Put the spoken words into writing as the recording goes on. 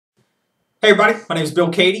Hey everybody, my name is Bill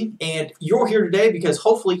Cady, and you're here today because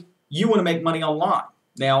hopefully you want to make money online.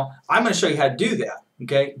 Now, I'm going to show you how to do that,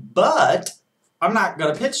 okay? But I'm not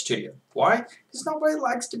going to pitch to you. Why? Because nobody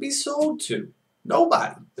likes to be sold to.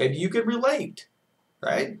 Nobody. Maybe you could relate,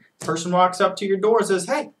 right? Person walks up to your door and says,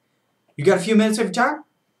 hey, you got a few minutes of your time?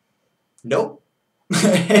 Nope.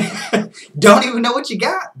 Don't even know what you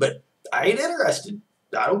got, but I ain't interested.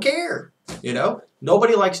 I don't care. You know,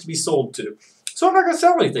 nobody likes to be sold to. So I'm not going to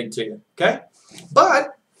sell anything to you, okay?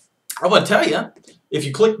 But I want to tell you, if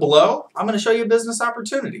you click below, I'm going to show you a business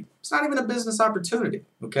opportunity. It's not even a business opportunity,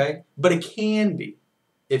 okay? But it can be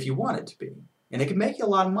if you want it to be. And it can make you a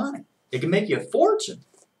lot of money. It can make you a fortune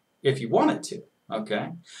if you want it to, okay?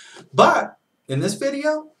 But in this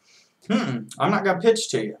video, I'm not going to pitch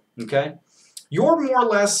to you, okay? You're more or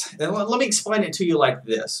less, and let me explain it to you like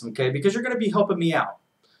this, okay? Because you're going to be helping me out.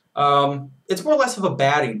 It's more or less of a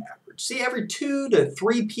batting average. See, every 2 to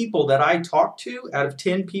 3 people that I talk to out of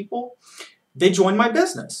 10 people, they join my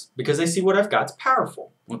business because they see what I've got's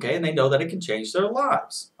powerful, okay? And they know that it can change their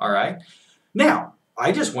lives, all right? Now,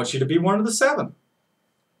 I just want you to be one of the 7.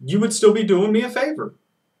 You would still be doing me a favor.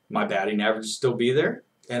 My batting average would still be there,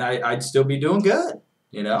 and I'd still be doing good,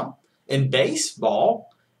 you know? In baseball,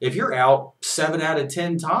 if you're out 7 out of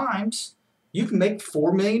 10 times, you can make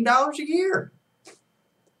 $4 million a year.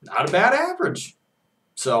 Not a bad average.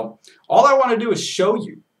 So all I want to do is show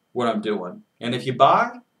you what I'm doing. And if you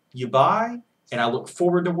buy, you buy. And I look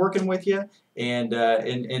forward to working with you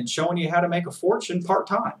and showing you how to make a fortune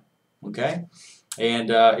part-time. Okay?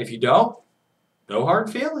 And if you don't, no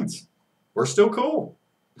hard feelings. We're still cool.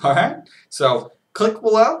 All right? So click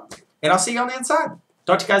below, and I'll see you on the inside.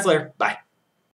 Talk to you guys later. Bye.